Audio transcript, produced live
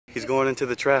He's going into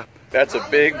the trap. That's a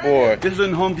big boy. This is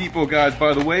in Home Depot, guys,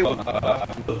 by the way.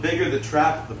 The bigger the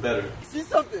trap, the better. See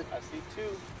something? I see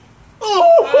two.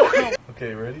 Oh!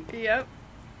 Okay, ready? Yep.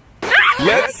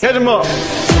 Let's catch him up.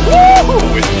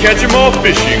 Woo! With Catch 'em All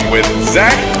Fishing with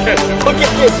Zach Ketchum. Look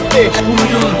at this fish.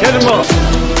 Catch 'em up.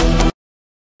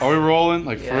 Are we rolling?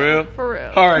 Like, for real? For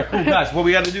real. All right, cool, guys. What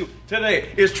we got to do today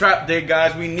is trap day,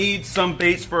 guys. We need some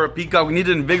baits for a peacock. We need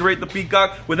to invigorate the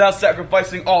peacock without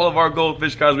sacrificing all of our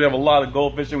goldfish, guys. We have a lot of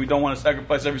goldfish and we don't want to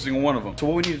sacrifice every single one of them. So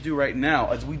what we need to do right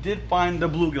now is we did find the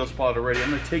bluegill spot already. I'm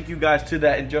going to take you guys to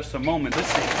that in just a moment.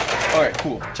 Let's see. All right,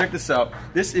 cool. Check this out.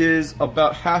 This is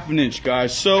about 1/2 inch,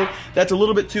 guys. So that's a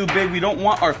little bit too big. We don't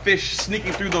want our fish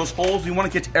sneaking through those holes. We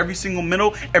want to catch every single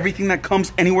minnow, everything that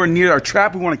comes anywhere near our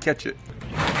trap. We want to catch it.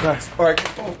 Guys, all right,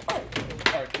 cool,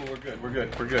 we're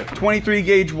good. 23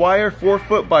 gauge wire, 4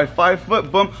 foot by 5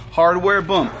 foot, boom, hardware,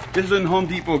 boom. This is in Home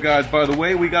Depot, guys, by the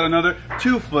way. We got another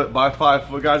 2 foot by 5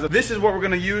 foot, guys. This is what we're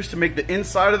gonna use to make the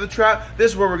inside of the trap.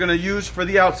 This is what we're gonna use for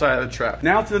the outside of the trap.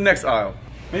 Now to the next aisle.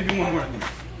 Maybe one more.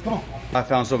 Come on. I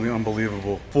found something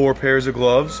unbelievable. 4 pairs of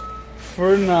gloves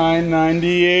for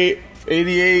 $9.98,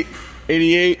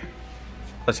 $88.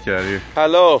 Let's get out of here.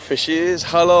 Hello, fishes.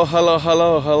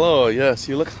 Hello. Yes,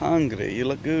 you look hungry. You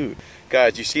look good.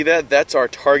 Guys, you see that? That's our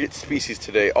target species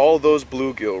today. All those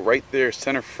bluegill right there,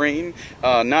 center frame.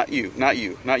 Not you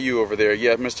over there.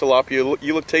 Yeah, Miss Tilapia,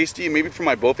 you look tasty. Maybe for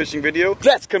my bow fishing video.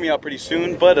 That's coming out pretty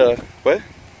soon, but what?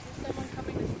 Someone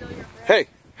coming to steal your bread.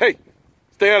 Hey,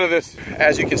 stay out of this.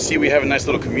 As you can see, we have a nice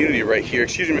little community right here.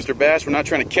 Excuse me, Mr. Bass, we're not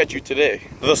trying to catch you today.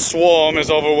 The swarm is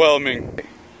overwhelming.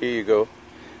 Here you go.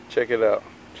 Check it out.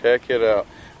 Check it out.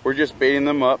 We're just baiting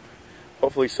them up.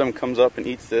 Hopefully some comes up and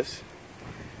eats this.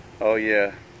 Oh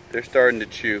yeah, they're starting to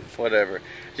chew, whatever.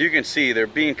 As you can see, they're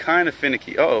being kind of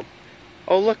finicky. Uh-oh.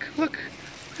 Oh, look at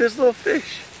this little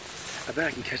fish. I bet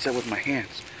I can catch that with my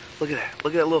hands. Look at that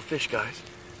little fish, guys.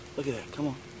 Look at that, come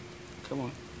on.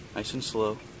 Nice and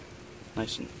slow,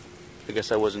 I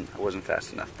guess I wasn't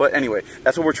fast enough. But anyway,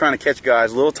 that's what we're trying to catch,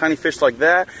 guys. Little tiny fish like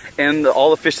that, and all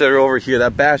the fish that are over here.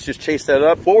 That bass just chased that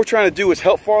up. What we're trying to do is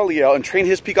help Farley out and train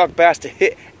his peacock bass to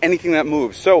hit anything that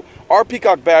moves. So our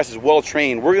peacock bass is well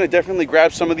trained. We're gonna definitely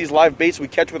grab some of these live baits we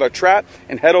catch with our trap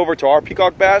and head over to our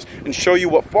peacock bass and show you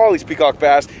what Farley's peacock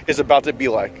bass is about to be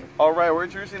like. All right, we're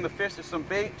introducing the fish to some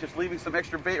bait, just leaving some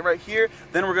extra bait right here.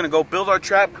 Then we're gonna go build our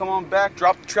trap, come on back,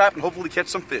 drop the trap, and hopefully catch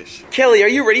some fish. Kelly, are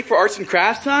you ready for arts and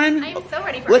crafts time? I am so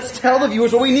ready for Let's tell the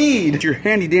viewers what we need. Your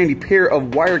handy dandy pair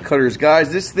of wire cutters,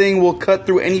 guys. This thing will cut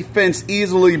through any fence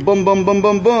easily. Boom, boom, boom,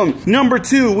 boom, boom. Number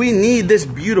 2, we need this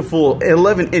beautiful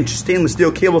 11-inch stainless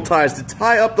steel cable ties to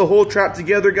tie up the whole trap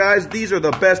together, guys. These are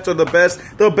the best of the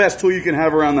best tool you can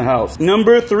have around the house.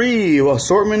 Number 3,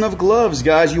 assortment of gloves,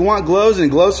 guys. You want gloves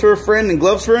and gloves for a friend and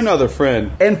gloves for another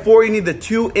friend. And 4, you need the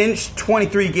 2-inch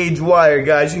 23 gauge wire,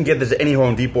 guys. You can get this at any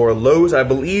Home Depot or Lowe's, I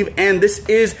believe. And this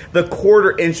is the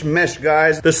 1/4-inch mesh,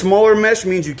 guys. The smaller mesh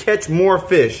means you catch more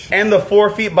fish. And the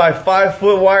 4 feet by 5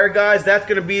 foot wire, guys, that's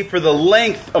gonna be for the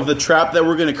length of the trap that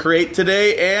we're gonna create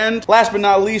today. And last but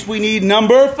not least, we need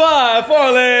number 5.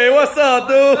 Farley, what's up,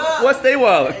 dude? What's they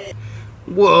wallet?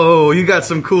 Whoa, you got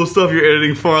some cool stuff you're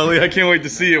editing, Farley. I can't wait to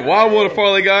see it. Wild Water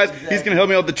Farley, guys. He's gonna help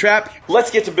me out with the trap.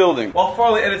 Let's get to building. While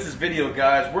Farley edits this video,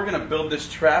 guys, we're gonna build this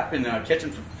trap and catch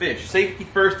him some fish. Safety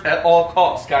first at all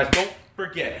costs, guys. Don't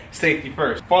forget, safety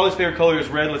first. Farley's favorite color is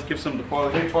red. Let's give some to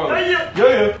Farley. Hey, Farley.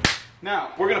 Yeah. Now,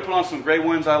 we're gonna put on some gray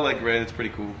ones. I like red, it's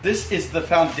pretty cool. This is the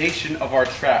foundation of our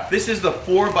trap. This is the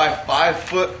 4 by 5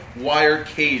 foot wire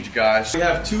cage, guys. We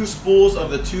have 2 spools of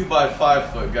the 2 by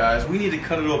 5 foot, guys. We need to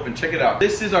cut it open, check it out.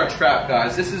 This is our trap,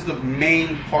 guys. This is the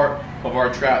main part of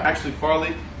our trap. Actually,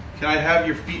 Farley, can I have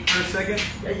your feet for a second?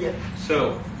 Yeah.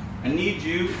 So, I need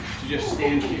you to just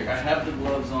stand here. I have the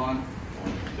gloves on.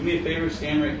 Do me a favor,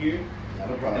 stand right here. Not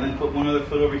a problem. And then put one other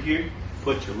foot over here.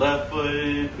 Put your left foot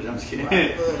in. I'm just kidding.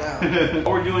 Right foot out. What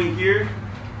we're doing here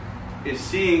is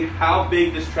seeing how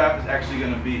big this trap is actually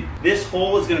going to be. This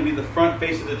hole is going to be the front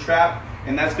face of the trap,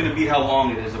 and that's going to be how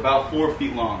long it is, about 4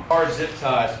 feet long. Our zip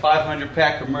ties, 500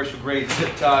 pack commercial grade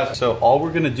zip ties. So all we're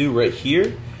going to do right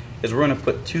here is we're going to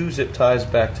put 2 zip ties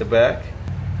back to back.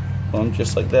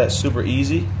 Just like that, super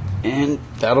easy. And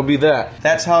that'll be that.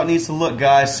 That's how it needs to look,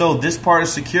 guys. So this part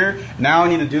is secure. Now I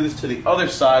need to do this to the other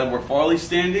side where Farley's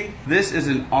standing. This is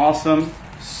an awesome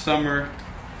summer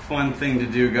fun thing to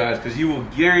do, guys, because you will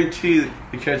guarantee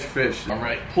to catch fish. All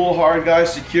right, pull hard,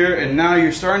 guys, secure, and now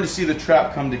you're starting to see the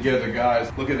trap come together,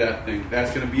 guys. Look at that thing.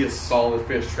 That's gonna be a solid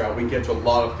fish trap. We can catch a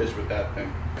lot of fish with that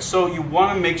thing. So you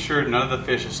wanna make sure none of the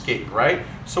fish escape, right?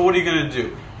 So what are you gonna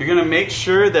do? You're gonna make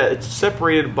sure that it's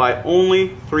separated by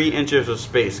only 3 inches of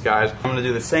space, guys. I'm gonna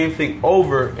do the same thing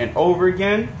over and over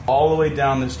again, all the way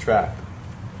down this trap.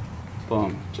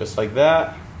 Boom, just like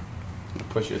that.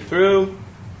 Push it through,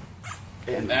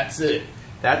 and that's it.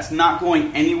 That's not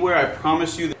going anywhere, I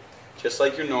promise you. Just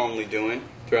like you're normally doing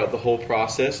throughout the whole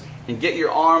process. And get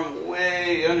your arm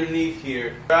way underneath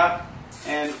here. Trap,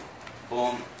 and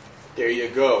boom, there you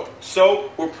go.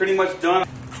 So we're pretty much done.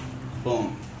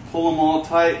 Boom, pull them all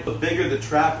tight. The bigger the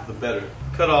trap, the better.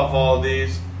 Cut off all of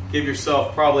these. Give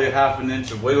yourself probably a ½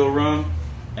 inch of wiggle room,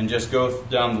 and just go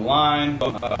down the line.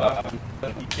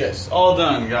 Yes, all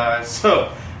done, guys.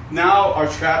 So now our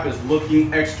trap is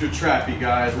looking extra trappy,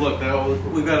 guys. Look,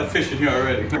 we've got a fish in here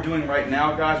already. What we're doing right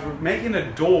now, guys, we're making a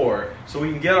door so we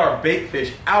can get our bait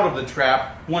fish out of the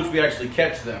trap once we actually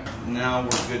catch them. Now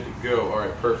we're good to go. All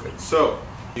right, perfect. So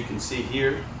you can see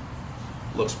here,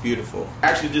 looks beautiful.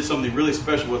 Actually did something really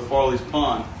special with Farley's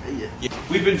pond. Yeah.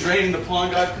 We've been draining the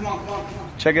pond, guys. Come on, come on, come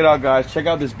on. Check it out, guys. Check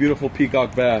out this beautiful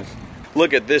peacock bass.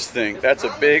 Look at this thing. That's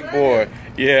a big boy.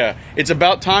 Yeah. It's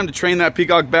about time to train that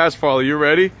peacock bass, Farley. You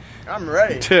ready? I'm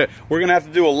ready. We're going to have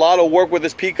to do a lot of work with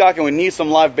this peacock, and we need some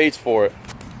live baits for it.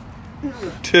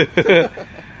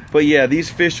 But yeah, these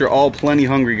fish are all plenty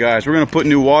hungry, guys. We're going to put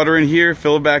new water in here,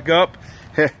 fill it back up.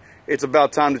 It's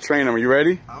about time to train them. Are you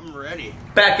ready? I'm ready.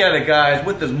 Back at it, guys,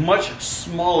 with this much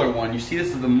smaller one. You see, this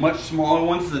is the much smaller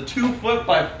one. This is a 2 foot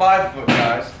by 5 foot,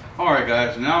 guys. All right,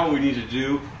 guys, now what we need to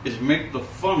do is make the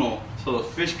funnel so the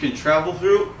fish can travel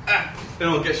through, and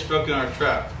it'll get stuck in our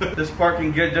trap. This part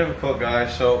can get difficult,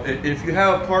 guys, so if you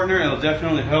have a partner, it'll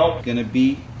definitely help. Gonna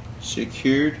be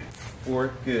secured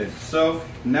for good. So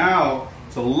now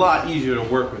it's a lot easier to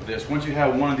work with this. Once you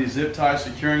have one of these zip ties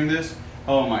securing this,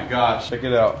 oh my gosh, check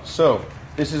it out. So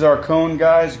this is our cone,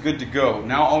 guys, good to go.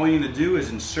 Now all we need to do is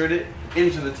insert it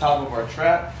into the top of our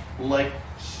trap, like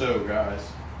so, guys.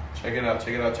 Check it out,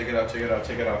 check it out, check it out, check it out,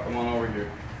 check it out. Come on over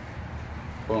here.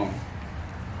 Boom.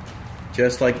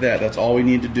 Just like that. That's all we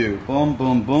need to do. Boom,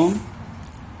 boom, boom.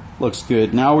 Looks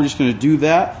good. Now we're just going to do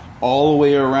that all the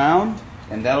way around,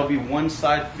 and that'll be one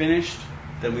side finished.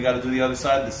 Then we got to do the other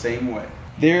side the same way.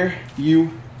 There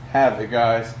you have it,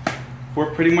 guys.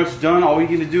 We're pretty much done. All we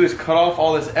need to do is cut off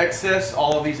all this excess,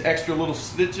 all of these extra little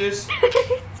stitches.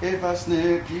 If I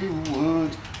snip you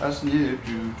once, I snip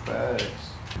you twice.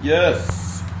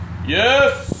 Yes.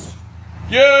 Yes.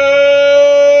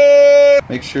 Yeah!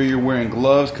 Make sure you're wearing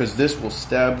gloves because this will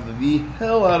stab the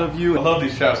hell out of you. I love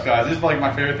these traps, guys. This is like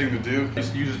my favorite thing to do. I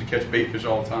just use it to catch bait fish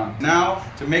all the time. Now,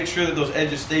 to make sure that those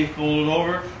edges stay folded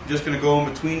over, I'm just going to go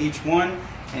in between each one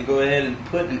and go ahead and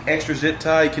put an extra zip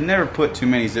tie. You can never put too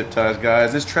many zip ties,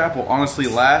 guys. This trap will honestly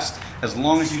last as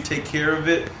long as you take care of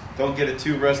it. Don't get it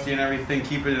too rusty and everything.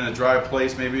 Keep it in a dry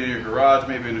place, maybe in your garage,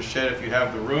 maybe in a shed if you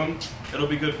have the room. It'll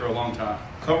be good for a long time.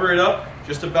 Cover it up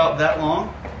just about that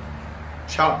long.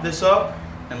 Chop this up,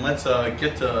 and let's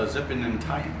get to zipping and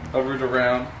tying. Cover it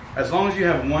around. As long as you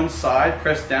have one side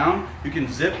pressed down, you can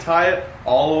zip tie it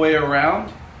all the way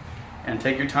around and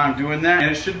take your time doing that,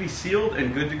 and it should be sealed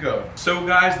and good to go. So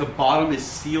guys, the bottom is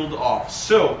sealed off.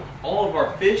 So all of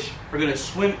our fish are gonna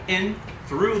swim in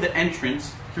through the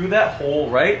entrance, through that hole,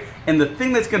 right? And the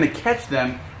thing that's gonna catch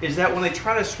them is that when they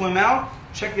try to swim out,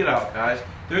 check it out, guys.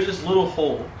 There's this little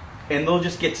hole, and they'll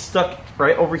just get stuck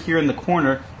right over here in the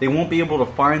corner. They won't be able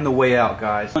to find the way out,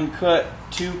 guys. 1 cut,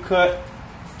 2 cut,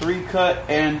 3 cut,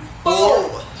 and 4.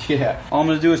 Oh. Yeah. All I'm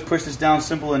gonna do is push this down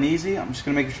simple and easy. I'm just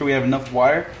gonna make sure we have enough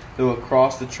wire to go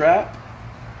across the trap.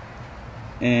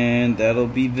 And that'll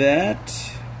be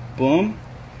that. Boom.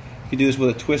 You can do this with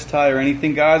a twist tie or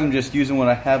anything, guys. I'm just using what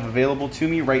I have available to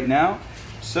me right now.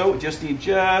 So just need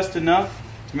just enough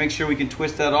to make sure we can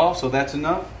twist that off, so that's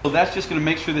enough. So that's just gonna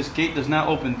make sure this gate does not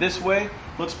open this way.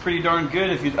 Looks pretty darn good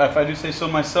if I do say so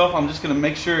myself. I'm just gonna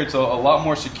make sure it's a lot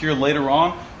more secure later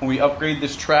on when we upgrade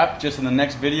this trap just in the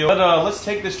next video. But let's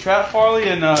take this trap, Farley,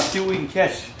 and see what we can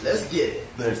catch. Let's get it.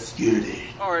 Let's get it.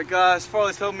 All right, guys,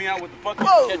 Farley's helping me out with the bucket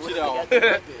to catch it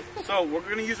out. So we're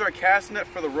gonna use our cast net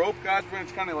for the rope, guys. We're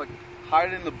gonna kind of like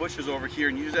hide it in the bushes over here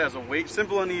and use it as a weight.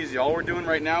 Simple and easy. All we're doing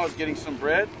right now is getting some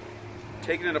bread,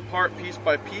 taking it apart piece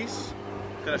by piece,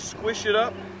 gonna squish it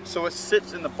up so it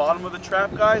sits in the bottom of the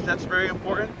trap, guys. That's very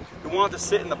important. We want it to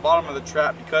sit in the bottom of the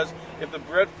trap because if the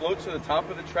bread floats to the top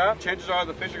of the trap, chances are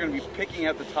the fish are gonna be picking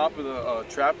at the top of the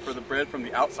trap for the bread from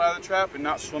the outside of the trap and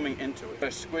not swimming into it. I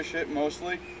squish it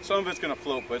mostly. Some of it's gonna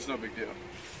float, but it's no big deal.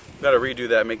 Gotta redo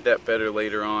that, make that better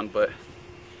later on, but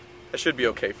that should be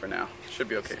okay for now. Should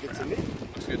be okay for now.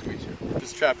 Looks good to me too.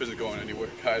 This trap isn't going anywhere,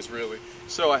 guys, really.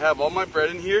 So I have all my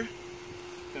bread in here.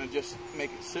 Gonna just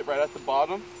make it sit right at the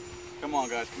bottom. Come on,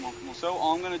 guys, come on, come on. So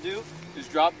all I'm gonna do is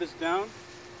drop this down.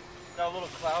 Got a little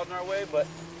cloud in our way, but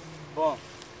boom.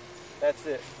 That's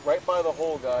it. Right by the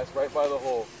hole, guys, right by the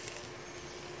hole.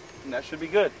 And that should be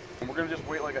good. And we're gonna just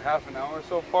wait like a half an hour or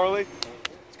so, Farley.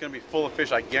 It's gonna be full of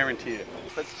fish, I guarantee it.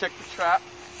 Let's check the trap.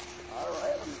 All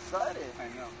right, I'm excited. I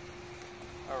know.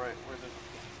 All right, where's it?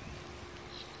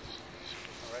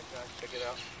 All right, guys, check it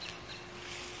out.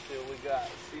 See what we got.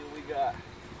 See what we got.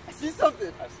 I see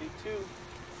something. I see two.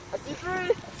 I see three.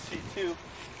 I see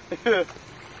two.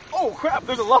 Oh crap!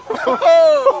 There's a lot.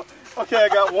 Oh! Okay, I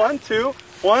got 1, 2,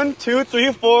 1, 2,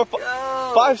 3, 4,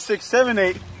 5, 6, 7,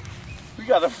 8. We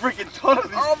got a freaking ton of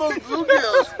these. All those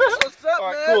bluegills. What's up, All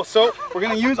right, man? cool. So we're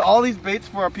gonna use all these baits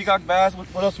for our peacock bass.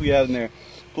 What else we have in there?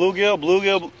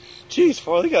 Bluegill. Jeez,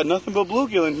 Farley, got nothing but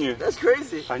bluegill in here. That's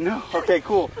crazy. I know. Okay,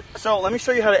 cool. So let me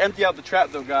show you how to empty out the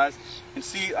trap, though, guys, and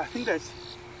see. I think that's.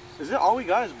 Is it all we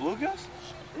got is bluegills?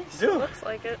 Dude, Looks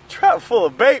like it. trap full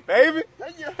of bait, baby.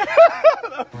 Thank you.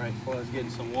 All right, Farley's getting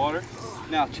some water.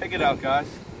 Now check it out, guys.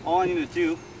 All I need to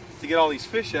do to get all these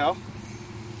fish out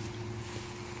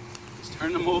is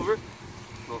turn them over.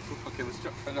 Well, okay, let's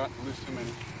try not to lose too many.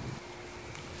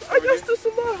 I just do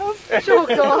some more. Oh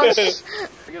gosh.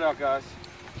 Check it out, guys.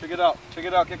 Check it out. Check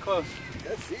it out. Get close.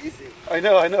 That's easy. I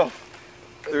know.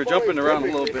 They're It's jumping probably around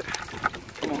a little bit.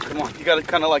 Come on. You gotta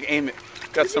kind of like aim it.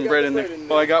 Got some bread in there.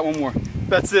 Oh, I got one more.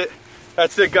 That's it,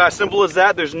 guys. Simple as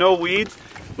that. There's no weeds.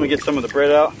 Let me get some of the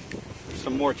bread out.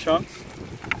 Some more chunks.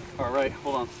 All right,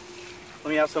 hold on. Let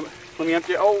me have some. Let me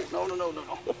empty. Oh, no.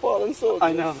 The fallen soldier.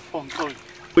 I know.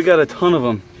 We got a ton of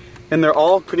them, and they're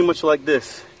all pretty much like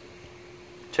this.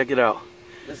 Check it out.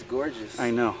 That's gorgeous.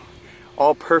 I know.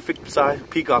 All perfect size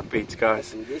peacock baits, guys.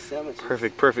 Some good sandwiches.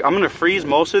 Perfect. I'm gonna freeze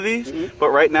most of these, but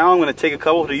right now I'm gonna take a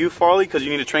couple to you, Farley, because you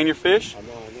need to train your fish.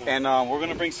 I know. And we're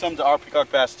gonna bring some to our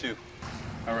peacock bass too.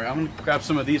 All right, I'm gonna grab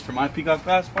some of these for my peacock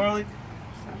bass, Farley.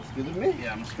 Sounds good to me.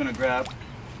 Yeah, I'm just gonna grab.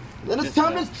 Then it's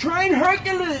time to train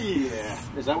Hercules. Yeah.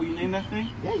 Is that what you named that thing?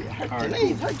 Yeah, Hercules. All right,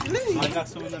 cool. Hercules. So I got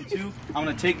some of them too. I'm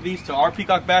gonna take these to our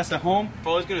peacock bass at home.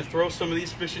 Farley's gonna throw some of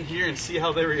these fish in here and see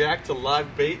how they react to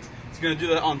live baits. He's gonna do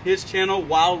that on his channel,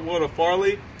 Wild World of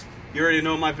Farley. You already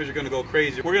know my fish are gonna go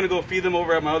crazy. We're gonna go feed them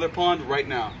over at my other pond right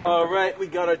now. All right, we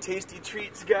got our tasty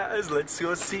treats, guys. Let's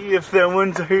go see if that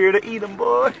one's here to eat them,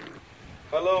 boy.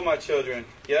 Hello, my children.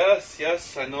 Yes,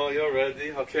 I know you're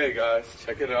ready. Okay, guys,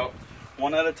 check it out.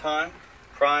 One at a time.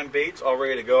 Prime baits, all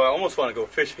ready to go. I almost want to go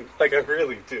fishing, like I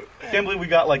really do. I can't believe we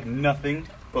got like nothing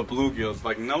but bluegills,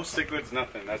 like no cichlids,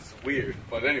 nothing. That's weird,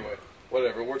 but anyway,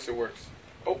 whatever. It works.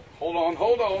 Oh, hold on.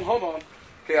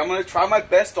 Okay, I'm gonna try my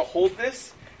best to hold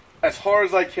this as hard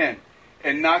as I can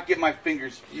and not get my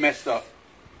fingers messed up.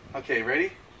 Okay,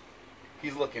 ready?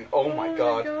 He's looking. Oh my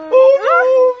god. Oh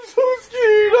no, I'm so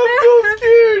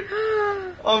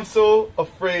scared. I'm so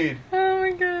afraid.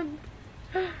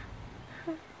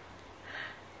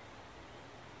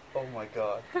 Oh my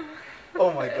god.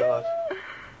 Oh my god.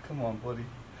 Come on, buddy.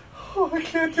 Oh, I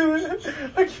can't do it.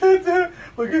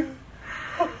 Look at.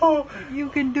 Oh. You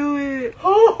can do it.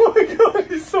 Oh my god,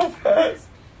 he's so fast.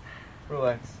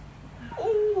 Relax.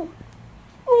 Oh.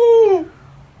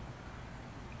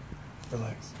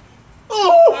 Relax.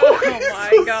 Oh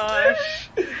my gosh.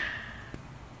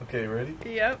 Okay, ready?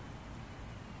 Yep.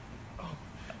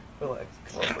 Relax.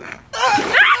 Come on, buddy.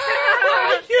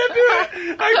 I can't do it.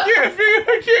 I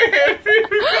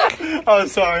can't. I'm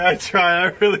sorry. I tried. I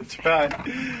really tried.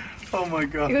 Oh my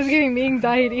gosh. It was giving me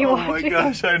anxiety Oh watching. my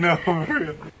gosh, I know.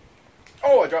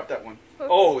 Oh, I dropped that one.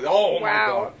 Oh Wow. my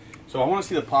god. So I want to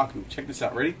see the pacu. Check this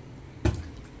out. Ready?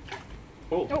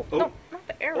 No, not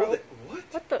the arrow. What?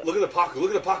 What the? Look at the pacu.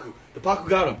 The pacu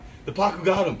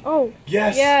got him. Oh.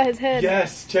 Yes. Yeah, his head.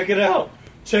 Yes. Check it out.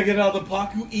 The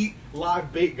pacu eat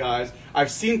live bait, guys. I've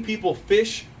seen people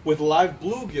fish with live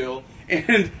bluegill,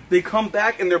 and they come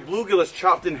back and their bluegill is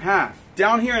chopped in half.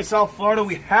 Down here in South Florida,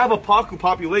 we have a pacu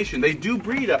population. They do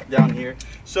breed up down here.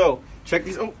 So check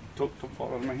these. Oh, don't fall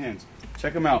out of my hands.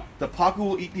 Check them out. The pacu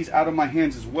will eat these out of my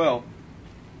hands as well.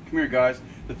 Come here, guys.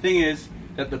 The thing is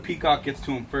that the peacock gets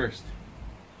to him first.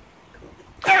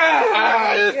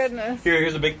 Oh, goodness.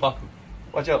 Here's a big pacu.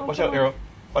 Watch out, Arrow.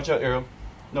 Watch out, Arrow.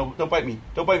 No, don't bite me.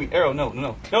 Arrow,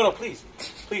 no, please.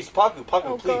 Please, pacu,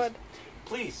 Oh, please. God.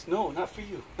 Please, no, not for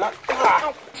you. Not.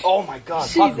 Ah! Oh my God,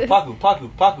 Jesus. pacu.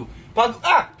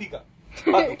 Ah, peacock.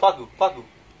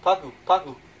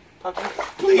 Pacu.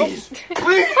 Please.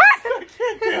 Please. I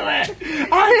can't do it.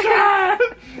 I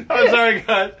can't. I'm sorry,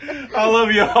 guys. I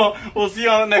love y'all. We'll see you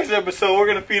on the next episode. We're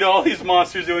going to feed all these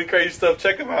monsters doing crazy stuff.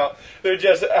 Check them out. They're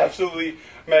just absolutely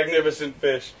magnificent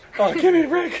fish. Oh, give me a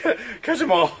break. Catch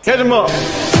them all. Catch them all.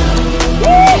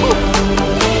 Woo!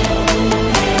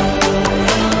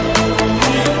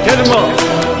 Catch them all.